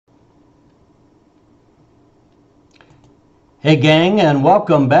Hey gang, and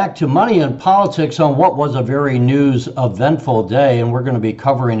welcome back to Money and Politics on what was a very news eventful day, and we're going to be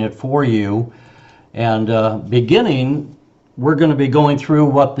covering it for you. And we're going to be going through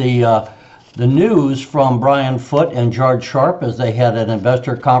what the news from Brian Foote and George Sharp as they had an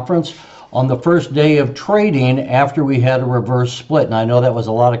investor conference on the first day of trading after we had a reverse split. And I know that was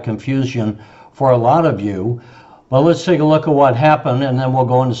a lot of confusion for a lot of you, but let's take a look at what happened, and then we'll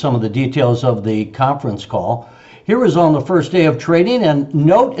go into some of the details of the conference call. Here is on the first day of trading, and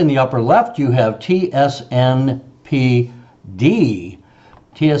note in the upper left you have TSNPD,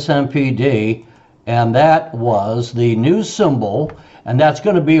 and that was the new symbol, and that's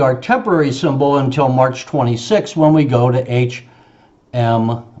going to be our temporary symbol until March 26 when we go to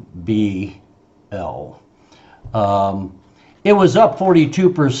HMBL. It was up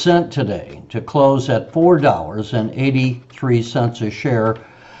 42% today to close at $4.83 a share.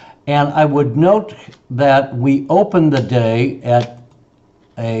 And I would note that we opened the day at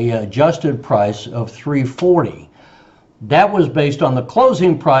a adjusted price of $3.40. That was based on the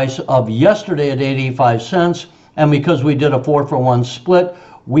closing price of yesterday at 85 cents. And because we did a 4-for-1 split,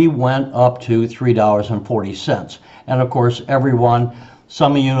 we went up to $3.40. And of course,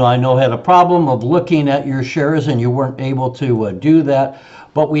 some of you I know had a problem of looking at your shares and you weren't able to do that.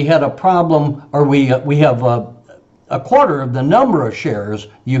 But we had a problem, or we have a quarter of the number of shares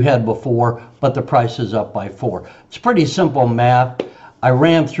you had before, but the price is up by 4. It's pretty simple math. I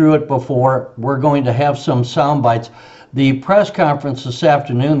ran through it before. We're going to have some sound bites. The press conference this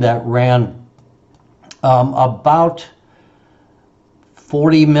afternoon that ran about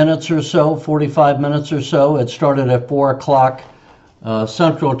 40 minutes or so, 45 minutes or so. It started at 4 o'clock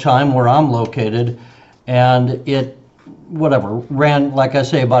Central Time where I'm located, and it ran, like I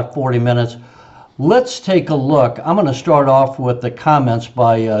say, about 40 minutes. Let's take a look. I'm going to start off with the comments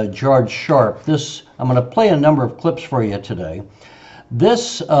by George Sharp. I'm going to play a number of clips for you today.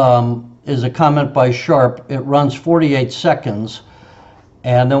 This is a comment by Sharp. It runs 48 seconds,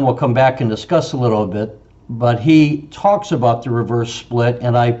 and then we'll come back and discuss a little bit. But he talks about the reverse split,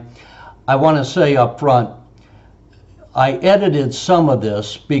 and I want to say up front, I edited some of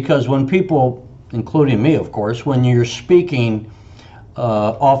this because when people, including me, of course, when you're speaking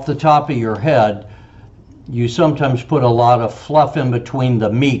off the top of your head, you sometimes put a lot of fluff in between the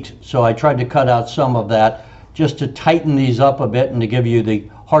meat. So I tried to cut out some of that just to tighten these up a bit and to give you the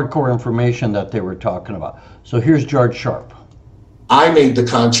hardcore information that they were talking about. So here's George Sharp. I made the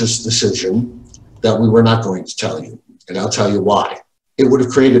conscious decision that we were not going to tell you, and I'll tell you why. It would have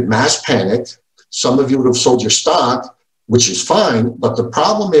created mass panic. Some of you would have sold your stock, which is fine, but the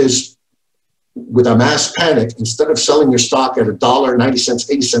problem is, with a mass panic, instead of selling your stock at $1, 90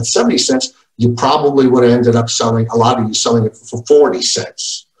 cents, 80 cents, 70 cents, you probably would have ended up selling, a lot of you selling it for 40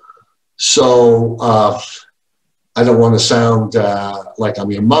 cents. So I don't want to sound like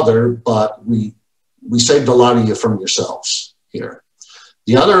I'm your mother, but we saved a lot of you from yourselves here.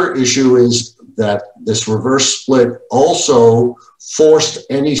 The other issue is that this reverse split also forced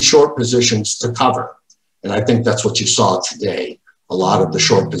any short positions to cover. And I think that's what you saw today. A lot of the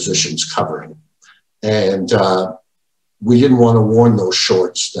short positions covering. And we didn't want to warn those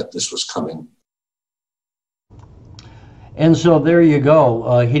shorts that this was coming. And so there you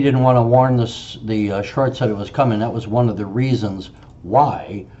go. He didn't want to warn the shorts that it was coming. That was one of the reasons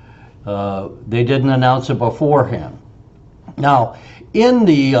why they didn't announce it beforehand. Now, in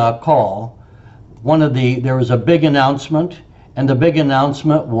the call, there was a big announcement, and the big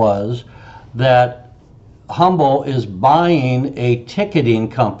announcement was that Humbl is buying a ticketing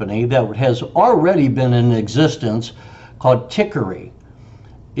company that has already been in existence called Tickery.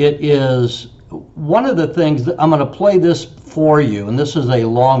 It is one of the things that I'm going to play this for you, and this is a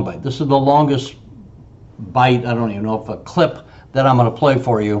long bite. This is the longest bite, I don't even know if a clip that I'm going to play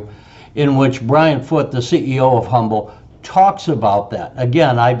for you, in which Brian Foote, the CEO of Humbl, talks about that.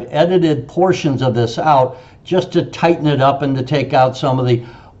 Again, I've edited portions of this out just to tighten it up and to take out some of the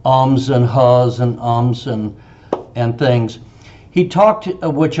ums and hus and ums and things. He talked,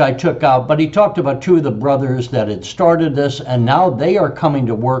 which I took out, but he talked about two of the brothers that had started this, and now they are coming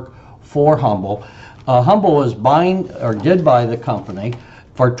to work for Humbl. Humbl is buying, or did buy, the company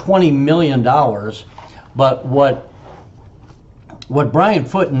for $20 million. But what Brian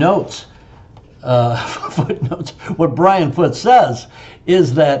Foote notes, what Brian Foote says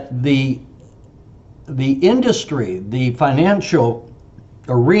is that the industry, the financial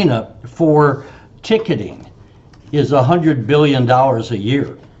arena for ticketing is $100 billion a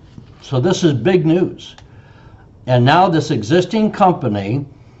year. So this is big news. And now this existing company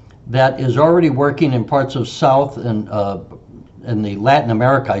that is already working in parts of South and in the Latin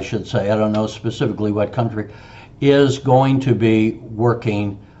America, I should say, I don't know specifically what country, is going to be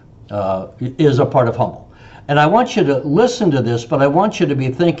working, is a part of Humbl. And I want you to listen to this, but I want you to be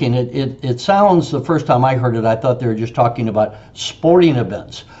thinking, it sounds, the first time I heard it, I thought they were just talking about sporting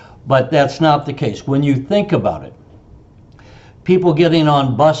events, but that's not the case. When you think about it, people getting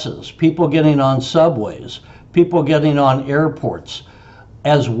on buses, people getting on subways, people getting on airports,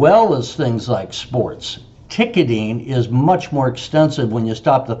 as well as things like sports. Ticketing is much more extensive when you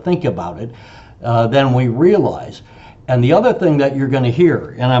stop to think about it than we realize. And the other thing that you're going to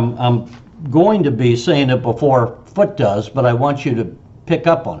hear, and I'm going to be saying it before Foote does, but I want you to pick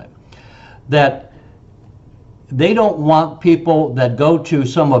up on it, that they don't want people that go to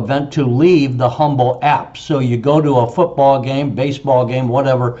some event to leave the Humbl app. So you go to a football game, baseball game,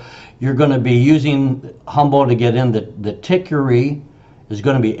 whatever, you're going to be using Humbl to get in. The tickery is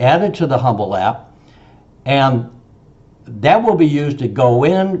going to be added to the Humbl app, and that will be used to go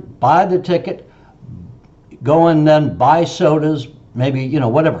in, buy the ticket, go in then buy sodas, maybe, you know,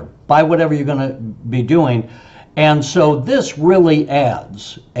 whatever, buy whatever you're going to be doing. And so this really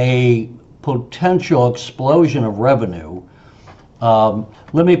adds a potential explosion of revenue.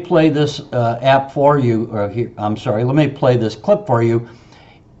 Let me play this app for you, or here, I'm sorry, let me play this clip for you.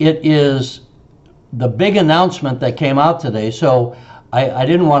 It is the big announcement that came out today, so I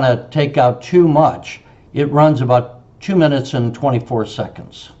didn't want to take out too much. It runs about 2 minutes and 24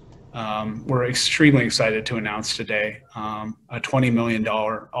 seconds. We're extremely excited to announce today a $20 million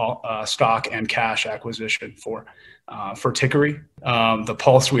stock and cash acquisition for Tickery. The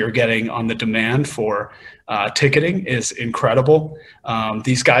pulse we are getting on the demand for ticketing is incredible.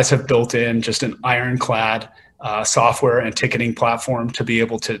 These guys have built in just an ironclad software and ticketing platform to be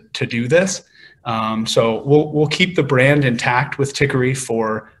able to do this. So we'll keep the brand intact with Tickery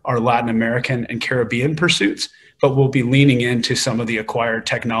for our Latin American and Caribbean pursuits, but we'll be leaning into some of the acquired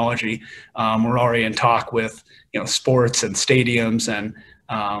technology. We're already in talk with, you know, sports and stadiums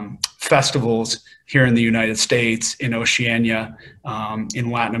and festivals here in the United States, in Oceania, in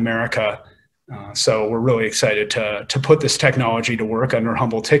Latin America. So we're really excited to put this technology to work under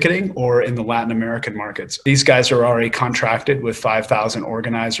Humbl Ticketing or in the Latin American markets. These guys are already contracted with 5,000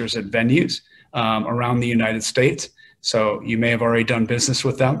 organizers and venues around the United States. So you may have already done business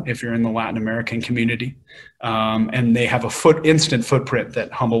with them if you're in the Latin American community. And they have a instant footprint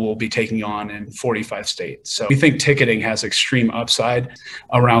that Humbl will be taking on in 45 states. So we think ticketing has extreme upside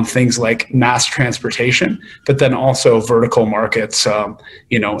around things like mass transportation, but then also vertical markets,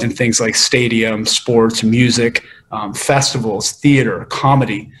 you know, in things like stadiums, sports, music, festivals, theater,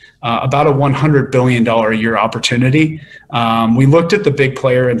 comedy, about a $100 billion a year opportunity. We looked at the big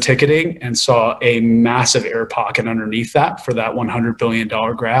player in ticketing and saw a massive air pocket underneath that for that $100 billion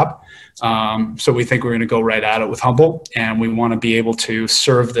grab. So we think we're going to go right at it with Humbl, and we want to be able to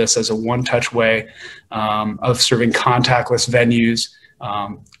serve this as a one-touch way of serving contactless venues,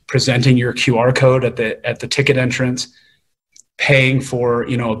 presenting your QR code at the ticket entrance, paying for,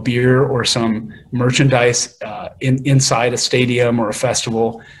 you know, a beer or some merchandise inside a stadium or a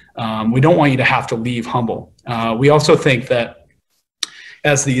festival. We don't want you to have to leave Humbl. We also think that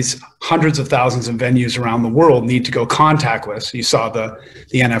as these hundreds of thousands of venues around the world need to go contactless, you saw the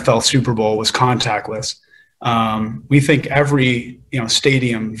NFL Super Bowl was contactless. We think every, you know,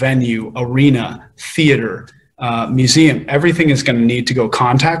 stadium, venue, arena, theater, museum, everything is going to need to go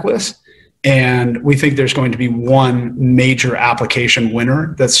contactless. And we think there's going to be one major application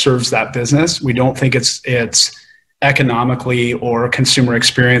winner that serves that business. We don't think it's economically or consumer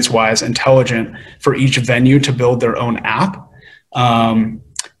experience wise intelligent for each venue to build their own app.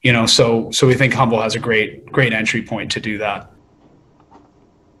 You know, so we think Humbl has a great entry point to do that.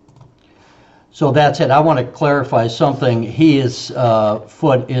 So that's it. I want to clarify something. He is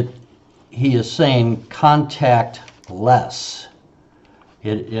Foote. He is saying contactless.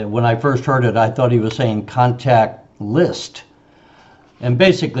 When I first heard it, I thought he was saying contact list. And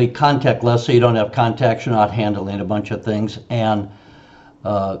basically contactless, so you don't have contacts, you're not handling a bunch of things, and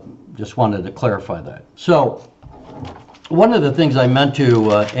just wanted to clarify that. So one of the things I meant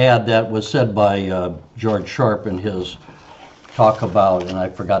to add that was said by George Sharp in his talk about, and I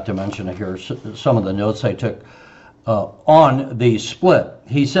forgot to mention it here, some of the notes I took on the split.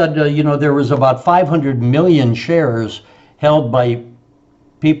 He said, you know, there was about 500 million shares held by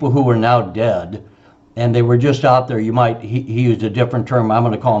people who are now dead, and they were just out there. He used a different term. I'm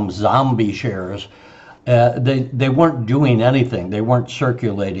going to call them zombie shares. They weren't doing anything. They weren't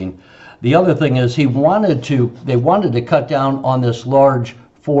circulating. The other thing is they wanted to cut down on this large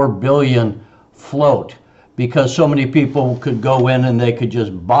 4 billion float, because so many people could go in and they could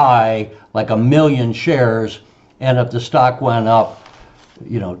just buy like 1 million shares, and if the stock went up,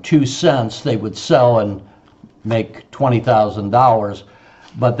 you know, 2 cents, they would sell and make $20,000,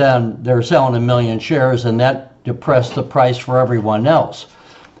 but then they're selling 1 million shares, and that depressed the price for everyone else.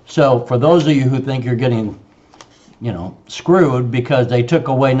 So for those of you who think you're getting, screwed because they took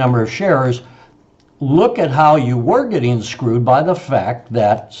away number of shares, look at how you were getting screwed by the fact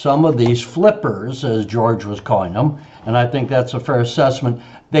that some of these flippers, as George was calling them, and I think that's a fair assessment,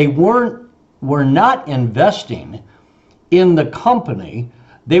 they were not investing in the company.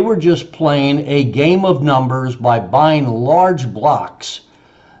 They were just playing a game of numbers by buying large blocks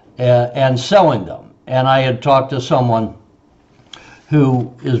and selling them. And I had talked to someone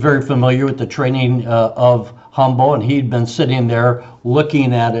who is very familiar with the training of Humbl, and he'd been sitting there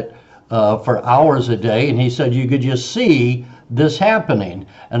looking at it for hours a day, and he said you could just see this happening,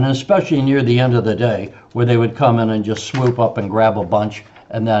 and especially near the end of the day where they would come in and just swoop up and grab a bunch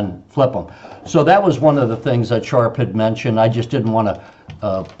and then flip them. So that was one of the things that Sharp had mentioned. I just didn't want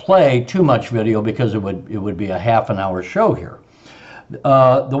to play too much video because it would be a half an hour show here.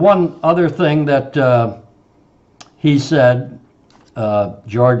 The one other thing that he said,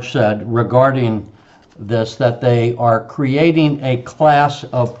 George said regarding this, that they are creating a class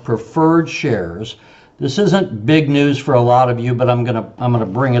of preferred shares. This isn't big news for a lot of you, but I'm gonna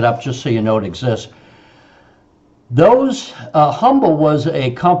bring it up just so you know it exists. Those Humbl was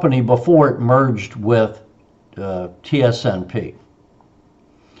a company before it merged with TSNP,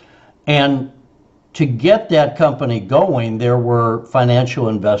 and to get that company going, there were financial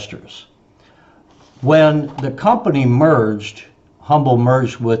investors. When the company merged, Humbl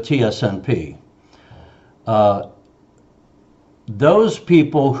merged with TSNP, those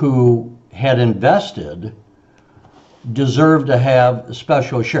people who had invested deserve to have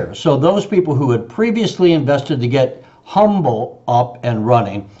special shares. So those people who had previously invested to get Humbl up and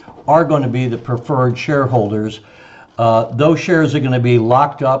running are going to be the preferred shareholders. Those shares are going to be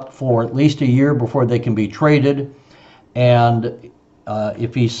locked up for at least a year before they can be traded. And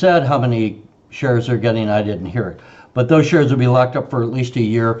if he said how many shares they're getting, I didn't hear it. But those shares will be locked up for at least a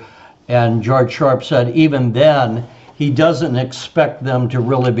year. And George Sharp said even then, he doesn't expect them to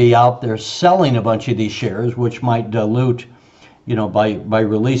really be out there selling a bunch of these shares, which might dilute, by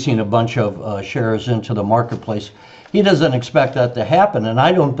releasing a bunch of shares into the marketplace. He doesn't expect that to happen, and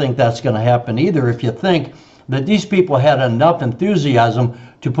I don't think that's going to happen either. If you think that these people had enough enthusiasm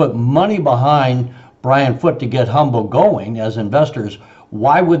to put money behind Brian Foote to get Humbl going as investors,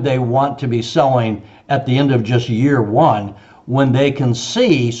 why would they want to be selling at the end of just year one when they can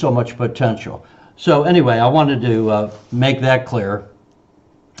see so much potential? So anyway, I wanted to make that clear.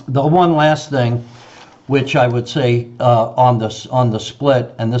 The one last thing, which I would say on the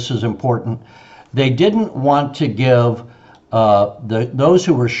split, and this is important, they didn't want to give those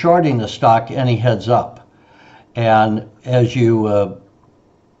who were shorting the stock any heads up. And as you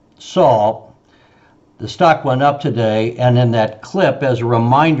saw, the stock went up today, and in that clip, as a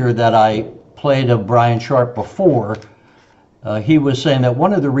reminder that I played of Brian Sharp before, he was saying that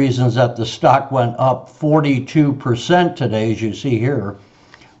one of the reasons that the stock went up 42% today, as you see here,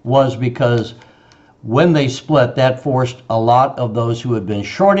 was because when they split, that forced a lot of those who had been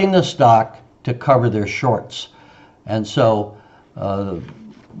shorting the stock to cover their shorts. And so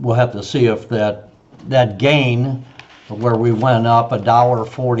we'll have to see if that gain, where we went up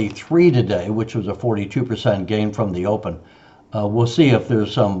 $1.43 today, which was a 42% gain from the open, we'll see if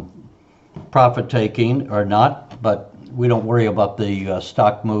there's some profit taking or not, but we don't worry about the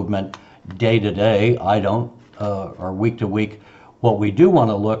stock movement day to day. I don't, or week to week. What we do want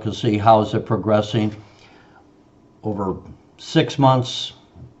to look and see how is it progressing over 6 months.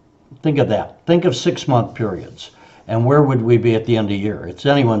 Think of that. Think of 6-month periods. And where would we be at the end of the year? It's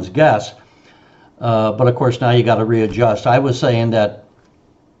anyone's guess. But of course, now you got to readjust. I was saying that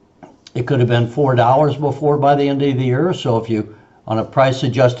it could have been $4 before by the end of the year. So if you, on a price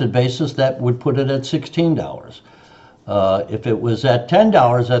adjusted basis, that would put it at $16. If it was at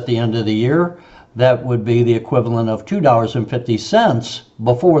 $10 at the end of the year, that would be the equivalent of $2.50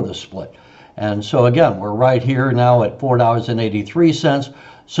 before the split. And so again, we're right here now at $4.83.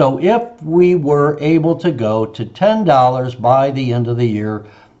 So if we were able to go to $10 by the end of the year,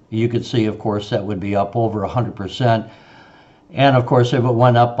 you could see, of course, that would be up over 100%. And of course, if it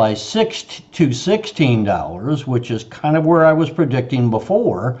went up by $6 to $16, which is kind of where I was predicting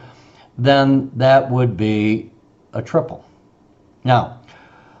before, then that would be a triple. Now,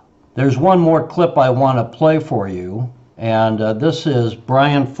 there's one more clip I want to play for you, and this is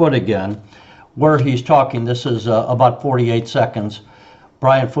Brian Foote again, where he's talking. This is about 48 seconds.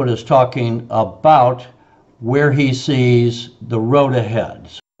 Brian Foote is talking about where he sees the road ahead.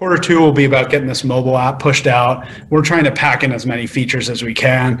 Quarter two will be about getting this mobile app pushed out. We're trying to pack in as many features as we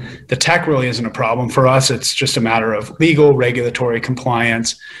can. The tech really isn't a problem for us. It's just a matter of legal, regulatory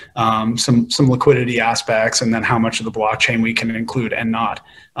compliance, some liquidity aspects, and then how much of the blockchain we can include and not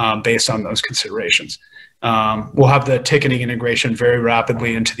based on those considerations. We'll have the ticketing integration very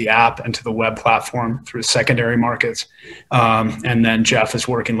rapidly into the app and to the web platform through secondary markets. And then Jeff is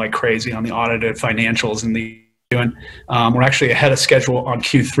working like crazy on the audited financials and the doing. We're actually ahead of schedule on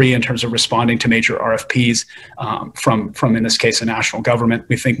Q3 in terms of responding to major RFPs from in this case, a national government.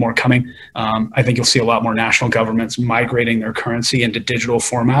 We think more coming. I think you'll see a lot more national governments migrating their currency into digital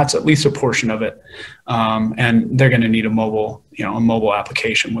formats, at least a portion of it. And they're going to need a mobile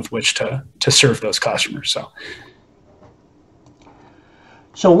application with which to serve those customers.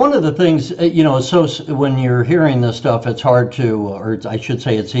 So one of the things, so when you're hearing this stuff, it's hard to, or I should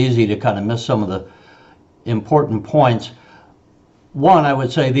say it's easy to kind of miss some of the important points. One, I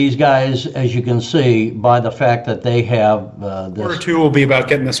would say these guys, as you can see, by the fact that they have this. Quarter two will be about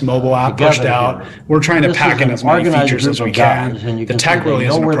getting this mobile app pushed out. We're trying to pack in as many features as we can. The tech really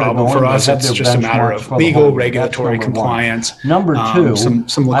isn't a problem for us. It's just a matter of legal, regulatory compliance. Number two,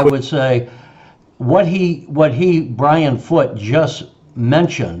 I would say what Brian Foote just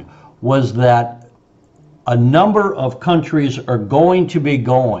mentioned was that a number of countries are going to be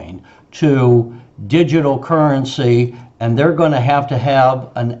going to digital currency, and they're going to have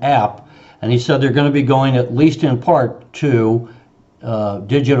an app. And he said they're going to be going, at least in part, to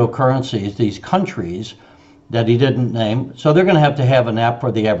digital currencies, these countries that he didn't name. So they're going to have an app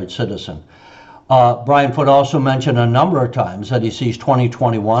for the average citizen. Brian Foote also mentioned a number of times that he sees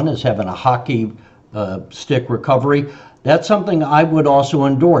 2021 as having a hockey stick recovery. That's something I would also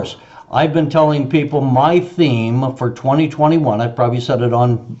endorse. I've been telling people my theme for 2021, I've probably said it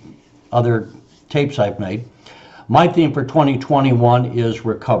on other tapes I've made. My theme for 2021 is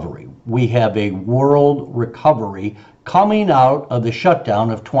recovery. We have a world recovery coming out of the shutdown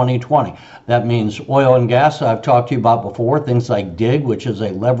of 2020. That means oil and gas, I've talked to you about before, things like DIG, which is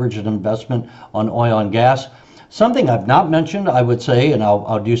a leveraged investment on oil and gas. Something I've not mentioned, I would say, and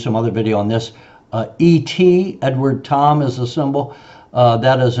I'll do some other video on this, ET, Edward Tom is the symbol.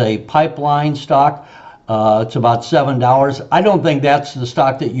 That is a pipeline stock. It's about $7. I don't think that's the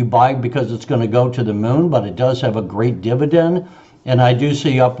stock that you buy because it's going to go to the moon, but it does have a great dividend. And I do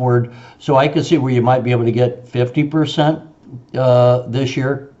see upward. So I could see where you might be able to get 50% this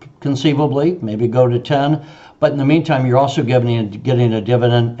year, conceivably, maybe go to 10. But in the meantime, you're also getting a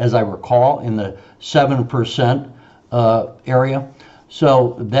dividend, as I recall, in the 7% area.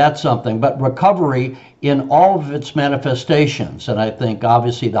 So that's something. But recovery in all of its manifestations, and I think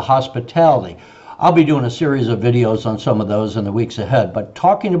obviously the hospitality, I'll be doing a series of videos on some of those in the weeks ahead. But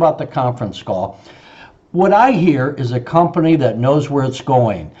talking about the conference call, what I hear is a company that knows where it's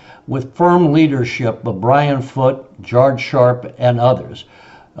going with firm leadership of Brian Foote, George Sharp, and others.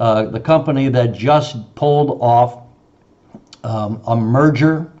 The company that just pulled off a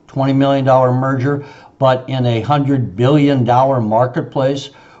merger, $20 million merger, but in a $100 billion marketplace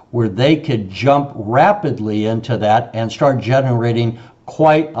where they could jump rapidly into that and start generating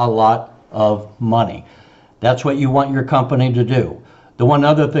quite a lot of money. That's what you want your company to do. The one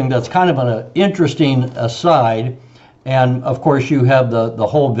other thing that's kind of an interesting aside, and of course you have the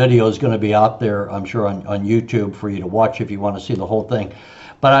whole video is going to be out there, I'm sure, on YouTube for you to watch if you want to see the whole thing.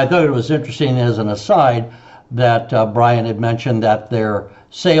 But I thought it was interesting as an aside that Brian had mentioned that their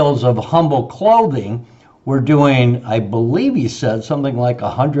sales of Humbl clothing were doing, I believe he said, something like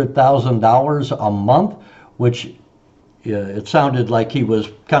 $100,000 a month, which it sounded like he was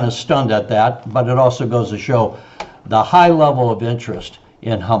kind of stunned at that, but it also goes to show the high level of interest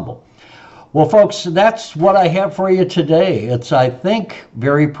in Humbl. Well, folks, that's what I have for you today. It's, I think,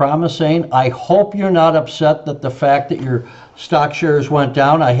 very promising. I hope you're not upset that the fact that your stock shares went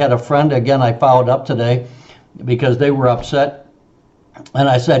down. I had a friend, again, I followed up today because they were upset. And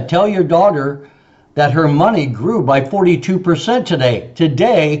I said, tell your daughter that her money grew by 42% today.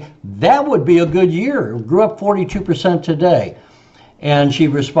 Today, that would be a good year. It grew up 42% today. And she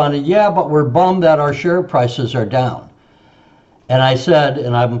responded, yeah, but we're bummed that our share prices are down. And I said,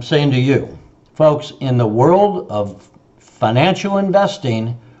 and I'm saying to you, folks, in the world of financial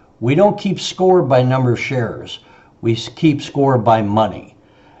investing, we don't keep score by number of shares. We keep score by money.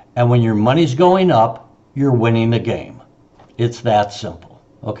 And when your money's going up, you're winning the game. It's that simple,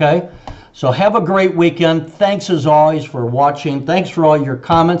 okay? So have a great weekend. Thanks as always for watching. Thanks for all your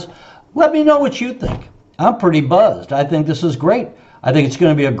comments. Let me know what you think. I'm pretty buzzed. I think this is great. I think it's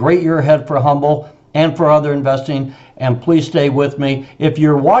going to be a great year ahead for Humbl and for other investing. And please stay with me. If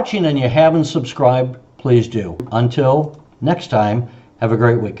you're watching and you haven't subscribed, please do. Until next time, Have a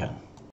great weekend.